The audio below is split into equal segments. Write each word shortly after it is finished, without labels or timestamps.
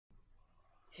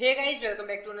Hey guys, welcome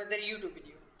back to another YouTube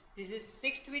video. This is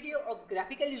 6th video of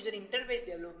graphical user interface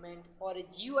development or a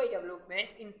GUI development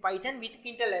in Python with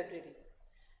Tkinter library.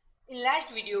 In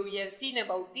last video we have seen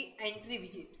about the entry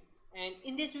widget, and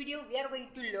in this video we are going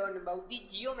to learn about the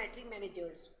geometry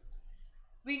managers.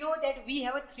 We know that we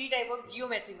have three type of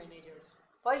geometry managers.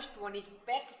 First one is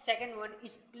pack, second one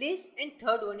is place, and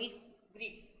third one is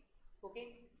grid. Okay.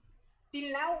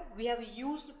 Till now we have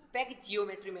used pack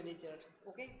geometry manager.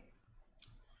 Okay.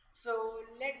 So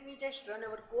let me just run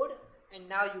our code, and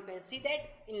now you can see that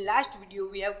in last video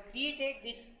we have created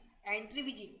this entry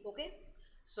widget. Okay,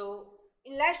 so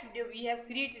in last video we have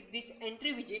created this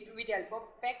entry widget with the help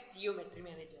of pack geometry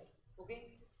manager. Okay,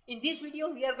 in this video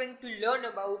we are going to learn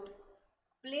about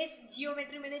place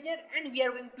geometry manager, and we are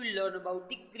going to learn about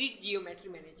the grid geometry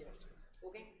manager.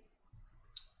 Okay,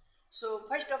 so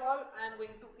first of all I am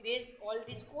going to erase all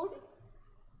this code,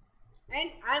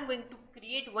 and I am going to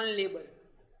create one label.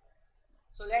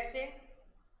 So let's say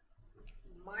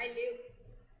my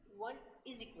lab1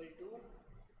 is equal to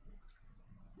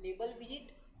label widget,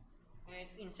 and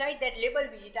inside that label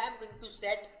widget I am going to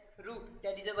set root,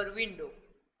 that is our window.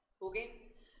 Okay,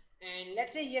 and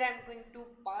let's say here I am going to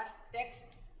pass text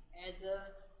as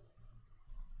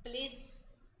a place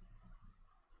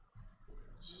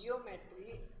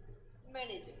geometry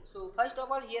manager. So first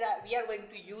of all here we are going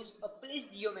to use a place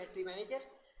geometry manager.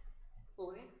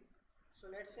 Okay, so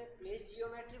let's say place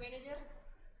geometry manager.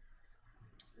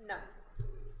 Now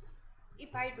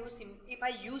if I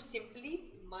use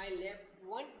simply my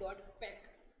lab1.pack,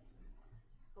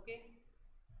 okay,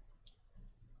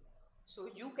 so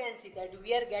you can see that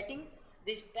we are getting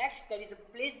this text, that is a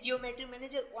place geometry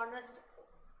manager on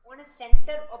a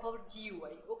center of our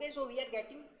GUI. Okay, so we are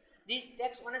getting this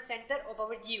text on a center of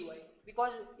our GUI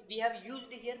because we have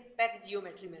used here pack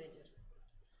geometry manager.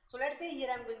 So let's say here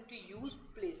I am going to use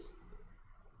place.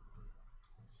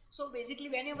 So basically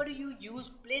whenever you use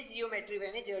place geometry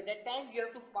manager, that time you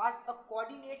have to pass a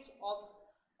coordinates of,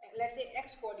 let's say,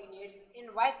 x coordinates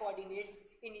and y coordinates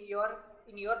in your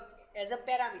as a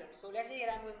parameter. So let's say here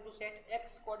I am going to set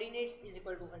x coordinates is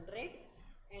equal to 100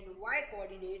 and y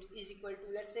coordinate is equal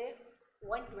to, let's say,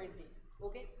 120.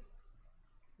 Okay,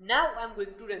 now I am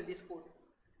going to run this code.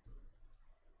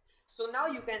 So now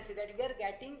you can see that we are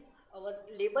getting our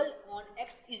label on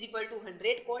x is equal to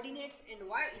 100 coordinates and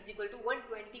y is equal to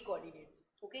 120 coordinates.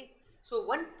 Okay, so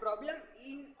one problem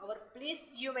in our place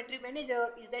geometry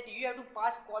manager is that you have to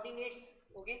pass coordinates.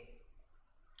 Okay,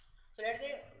 so let's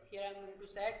say here I am going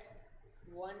to set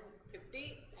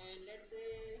 150 and let's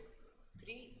say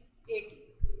 380.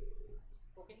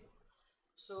 Okay,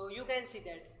 so you can see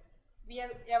that we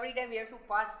have every time we have to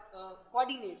pass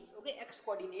coordinates. Okay, x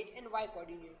coordinate and y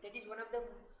coordinate. That is one of the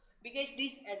biggest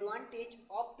disadvantage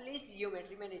of place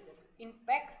geometry manager. In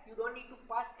pack you don't need to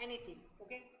pass anything.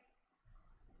 Okay,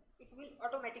 it will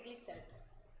automatically set.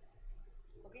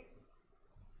 Okay,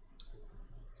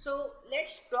 so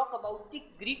let's talk about the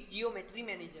grid geometry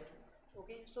manager.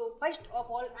 Okay, so first of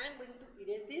all I am going to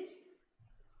erase this.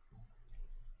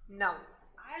 Now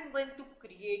I am going to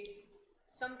create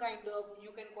some kind of,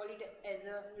 you can call it as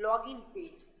a login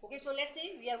page. Okay, so let's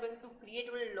say we are going to create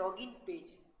a login page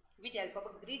with help of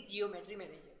a grid geometry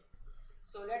manager.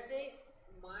 So let's say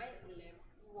my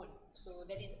lab1, so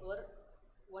that is our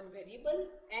one variable,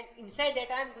 and inside that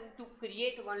I am going to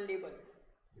create one label,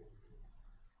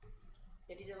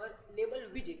 that is our label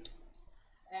widget,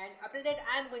 and after that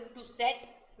I am going to set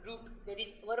root, that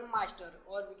is our master,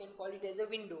 or we can call it as a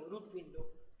window, root window.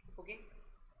 Okay,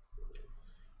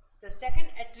 the second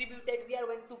attribute that we are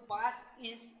going to pass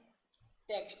is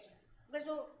text. Okay,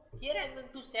 so here I am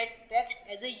going to set text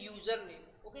as a username.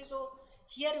 Okay, so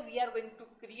here we are going to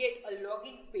create a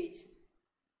login page.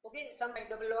 Okay, some kind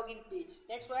of a login page.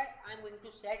 That's why I am going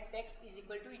to set text is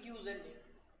equal to username.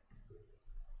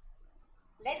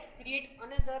 Let's create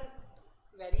another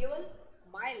variable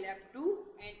my lab2,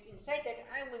 and inside that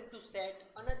I am going to set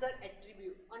another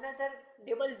attribute, another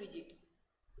label widget.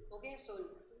 Okay, so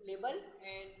label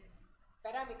and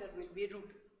parameter will be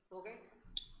root. Okay,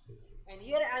 and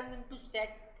here I am going to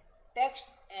set text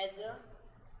as a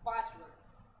password.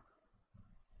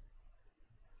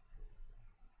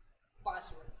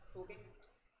 Okay,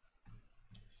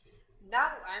 now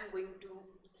I am going to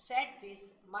set this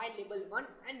my label1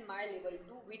 and my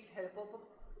label2 with help of a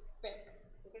pack.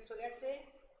 Okay, so let's say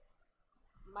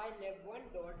my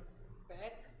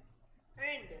lab1.pack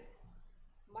and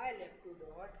my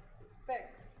lab2.pack.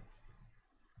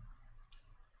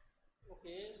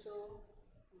 Okay, so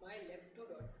my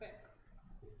lab2.pack.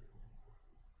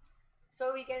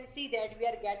 So we can see that we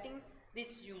are getting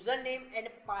this username and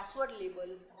password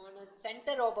label on a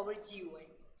center of our GUI.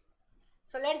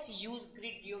 So let's use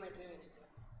grid geometry manager.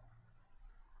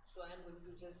 So I am going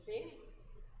to just say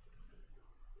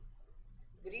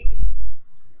grid.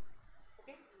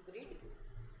 Okay, grid.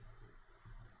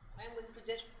 I am going to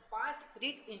just pass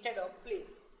grid instead of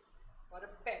place or a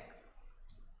pack.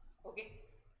 Okay.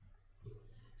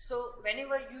 So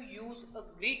whenever you use a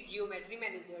grid geometry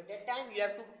manager, that time you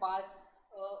have to pass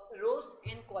rows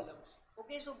and columns.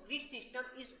 Okay, so grid system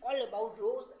is all about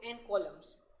rows and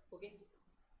columns. Okay.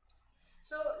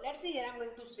 So let's say here I'm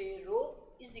going to say row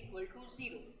is equal to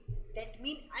 0. That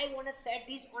means I want to set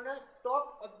this on a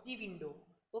top of the window.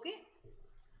 Okay.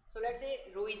 So let's say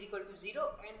row is equal to 0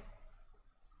 and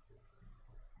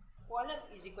column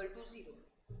is equal to 0.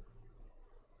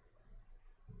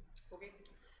 Okay.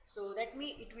 So that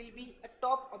means it will be a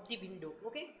top of the window.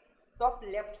 Okay. Top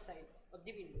left side of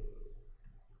the window.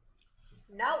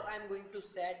 Now I am going to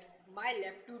set my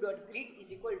left2.grid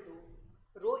is equal to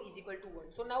row is equal to 1.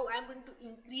 So now I am going to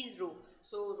increase row.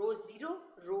 So row 0,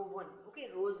 row 1. Okay,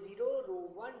 row 0, row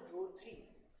 1, row 3.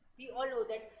 We all know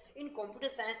that in computer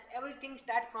science everything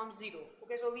starts from 0.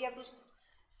 Okay, so we have to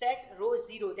set row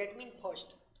 0, that means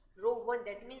first. Row 1,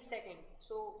 that means second.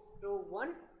 So row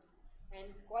 1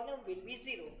 and column will be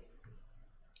 0.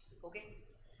 Okay.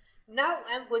 Now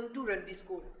I am going to run this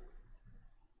code.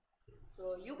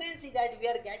 So you can see that we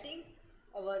are getting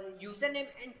our username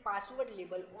and password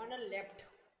label on a left,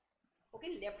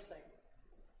 okay, left side,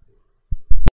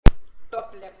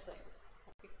 top left side.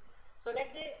 Okay. So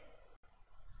let's say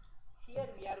here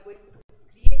we are going to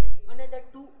create another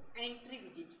 2 entry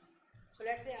widgets. So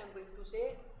let's say I'm going to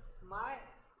say my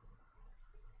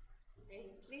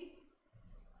entry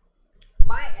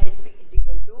is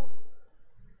equal to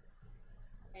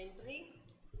entry,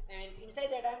 and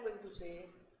inside that I'm going to say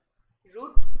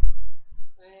root.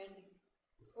 And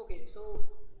okay, so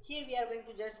here we are going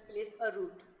to just place a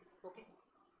root. Okay,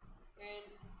 and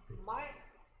my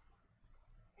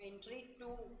entry 2.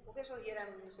 Okay, so here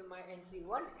I'm going to say my entry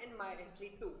 1 and my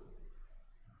entry 2.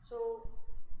 So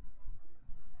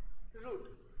root.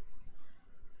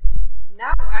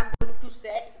 Now I'm going to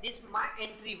set this my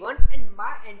entry 1 and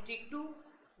my entry 2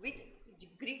 with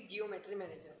grid geometry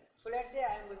manager. So let's say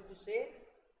I am going to say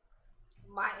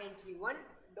my entry 1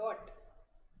 dot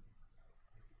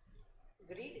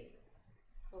grid.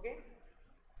 Okay,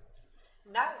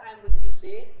 now I am going to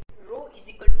say row is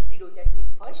equal to 0, that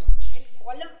means first, and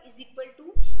column is equal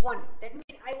to 1, that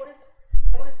means I want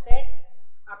to set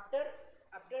after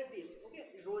this.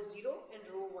 Okay, row 0 and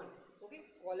row 1. Okay,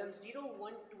 column 0,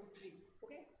 1, 2, 3.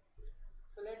 Okay,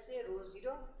 so let's say row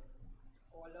 0,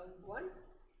 column 1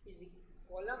 is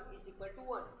equal to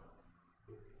 1,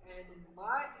 and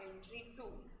my entry 2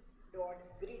 dot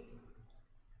grid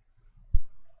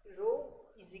row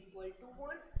is equal to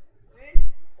 1 and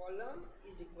column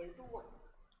is equal to 1.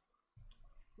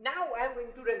 Now I am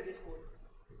going to run this code.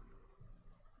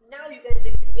 Now you can see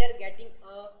that we are getting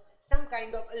some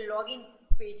kind of a login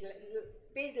page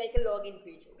like a login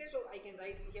page. Okay, so I can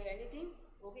write here anything.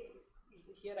 Okay,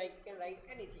 here I can write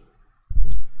anything.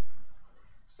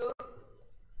 So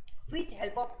with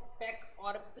help of pack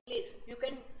or place, you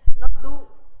cannot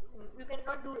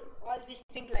do all these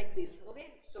things like this.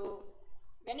 Okay, so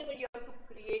whenever you have to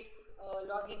create a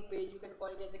login page, you can call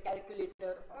it as a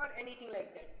calculator or anything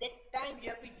like that. That time you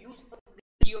have to use a grid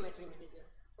geometry manager.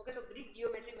 Okay, so grid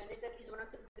geometry manager is one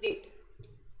of the great.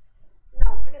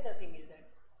 Now another thing is that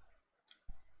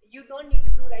you don't need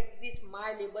to do like this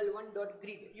my label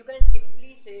 1.grid. You can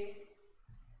simply say,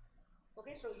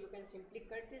 okay, so you can simply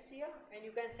cut this here and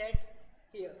you can set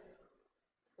here.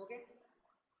 Okay,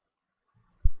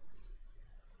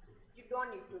 you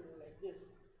don't need to do like this.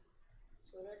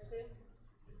 So let's say,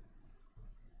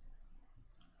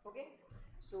 okay,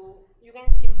 so you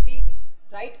can simply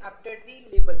write after the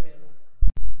label menu.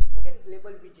 Okay,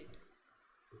 label widget,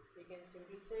 we can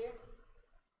simply say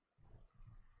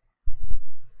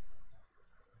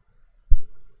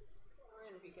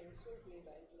and we can simply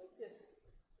write like this.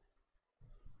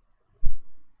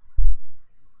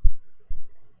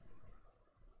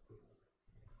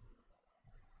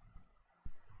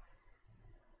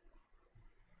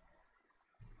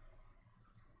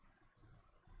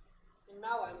 And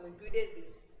now I'm going to erase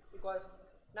this because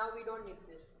now we don't need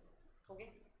this. Okay,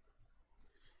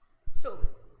 so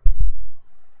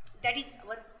that is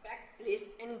our pack, place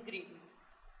and grid.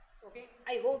 Okay,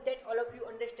 I hope that all of you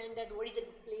understand that what is a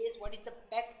place, what is a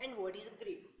pack and what is a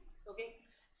grid. Okay,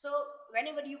 so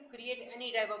whenever you create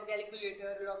any type of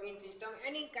calculator, login system,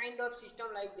 any kind of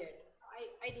system like that,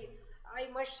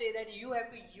 I must say that you have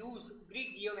to use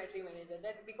grid geometry manager,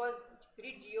 that because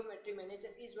grid geometry manager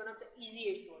is one of the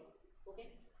easiest one.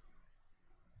 Okay,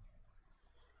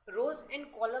 row rows and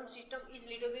column system is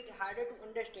little bit harder to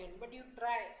understand, but you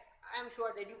try, I am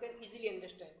sure that you can easily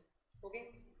understand.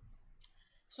 Okay,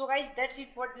 so guys, that's it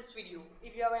for this video.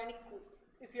 If you have any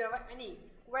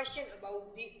question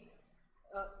about the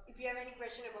if you have any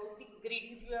question about the grid,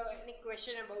 if you have any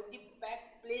question about the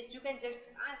packed place, you can just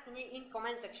ask me in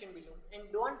comment section below. And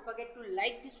don't forget to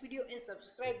like this video and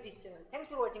subscribe this channel. Thanks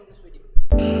for watching this video.